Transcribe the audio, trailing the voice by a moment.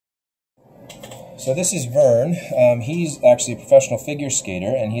So this is Vern. He's actually a professional figure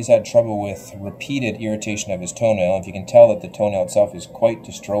skater, and he's had trouble with repeated irritation of his toenail. If you can tell that the toenail itself is quite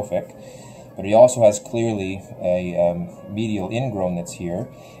dystrophic, but he also has clearly a medial ingrown that's here.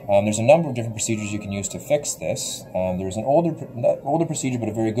 There's a number of different procedures you can use to fix this. There's an older procedure, but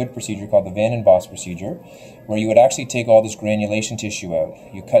a very good procedure called the Van den Bosch procedure, where you would actually take all this granulation tissue out.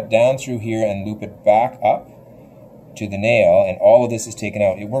 You cut down through here and loop it back up to the nail, and all of this is taken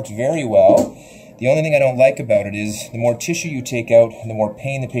out. It works very well. The only thing I don't like about it is the more tissue you take out, the more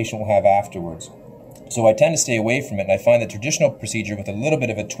pain the patient will have afterwards. So I tend to stay away from it, and I find the traditional procedure with a little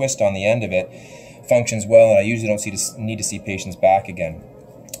bit of a twist on the end of it functions well, and I usually don't need to see patients back again.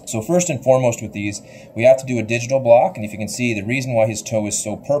 So first and foremost with these, we have to do a digital block, and if you can see, the reason why his toe is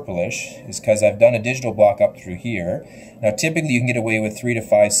so purplish is because I've done a digital block up through here. Now typically you can get away with 3 to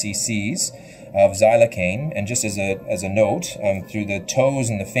 5 cc's of xylocaine, and just as a note, through the toes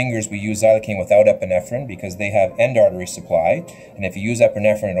and the fingers we use xylocaine without epinephrine because they have end artery supply, and if you use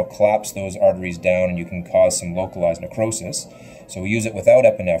epinephrine it'll collapse those arteries down and you can cause some localized necrosis. So we use it without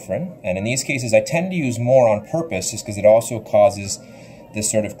epinephrine, and in these cases I tend to use more on purpose just because it also causes this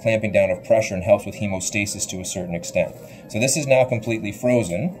sort of clamping down of pressure and helps with hemostasis to a certain extent. So this is now completely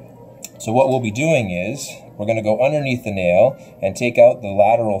frozen. So what we'll be doing is we're going to go underneath the nail and take out the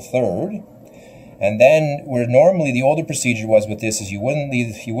lateral third. And then, where normally the older procedure was with this is you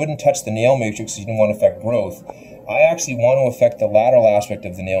wouldn't touch the nail matrix because you didn't want to affect growth. I actually want to affect the lateral aspect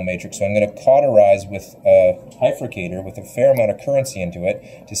of the nail matrix, so I'm going to cauterize with a hyfrecator with a fair amount of currency into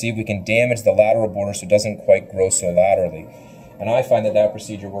it to see if we can damage the lateral border so it doesn't quite grow so laterally. And I find that that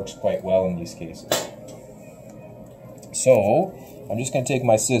procedure works quite well in these cases. So I'm just going to take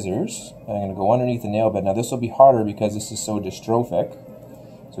my scissors and I'm going to go underneath the nail bed. Now this will be harder because this is so dystrophic.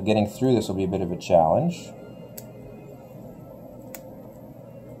 So getting through this will be a bit of a challenge.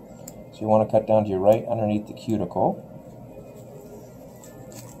 So you want to cut down to your right underneath the cuticle.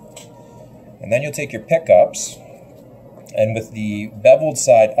 And then you'll take your pickups, and with the beveled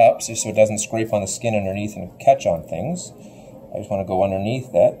side up, just so it doesn't scrape on the skin underneath and catch on things, I just want to go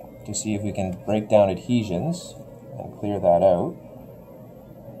underneath that to see if we can break down adhesions and clear that out.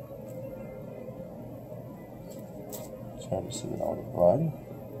 It's hard to see with all the blood.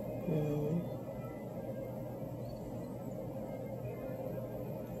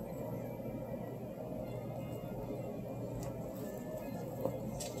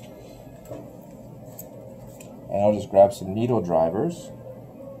 And I'll just grab some needle drivers.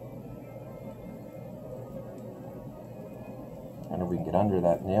 And if we can get under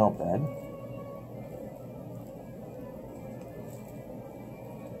that nail bed.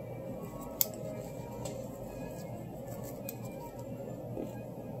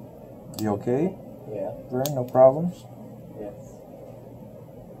 You okay? Yeah. Vern, no problems? Yes.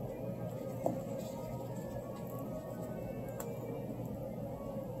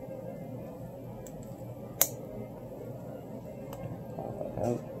 Pull that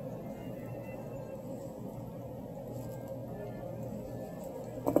out.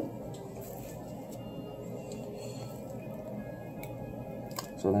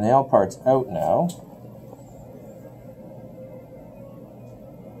 So the nail part's out now.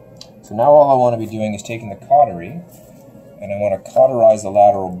 So now all I want to be doing is taking the cautery, and I want to cauterize the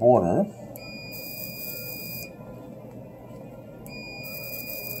lateral border.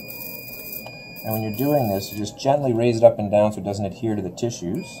 And when you're doing this, you just gently raise it up and down so it doesn't adhere to the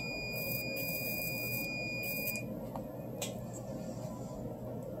tissues.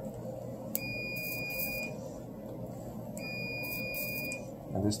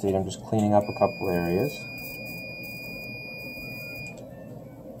 At this stage, I'm just cleaning up a couple areas.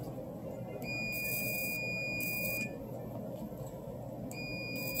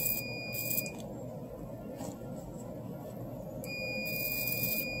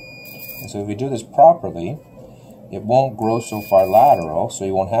 And so if we do this properly, it won't grow so far lateral, so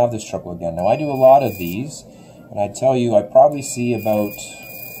you won't have this trouble again. Now I do a lot of these, and I tell you I probably see about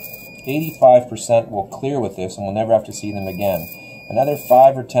 85% will clear with this and we'll never have to see them again. Another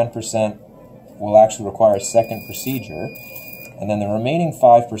 5 or 10% will actually require a second procedure, and then the remaining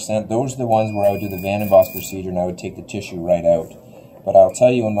 5%, those are the ones where I would do the Van den Bosch procedure and I would take the tissue right out. But I'll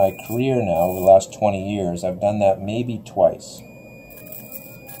tell you, in my career now, over the last 20 years, I've done that maybe twice.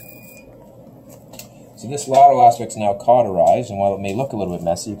 So this lateral aspect is now cauterized, and while it may look a little bit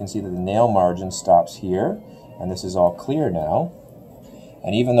messy, you can see that the nail margin stops here, and this is all clear now.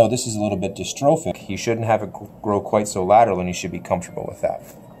 And even though this is a little bit dystrophic, you shouldn't have it grow quite so lateral, and you should be comfortable with that.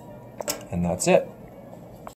 And that's it.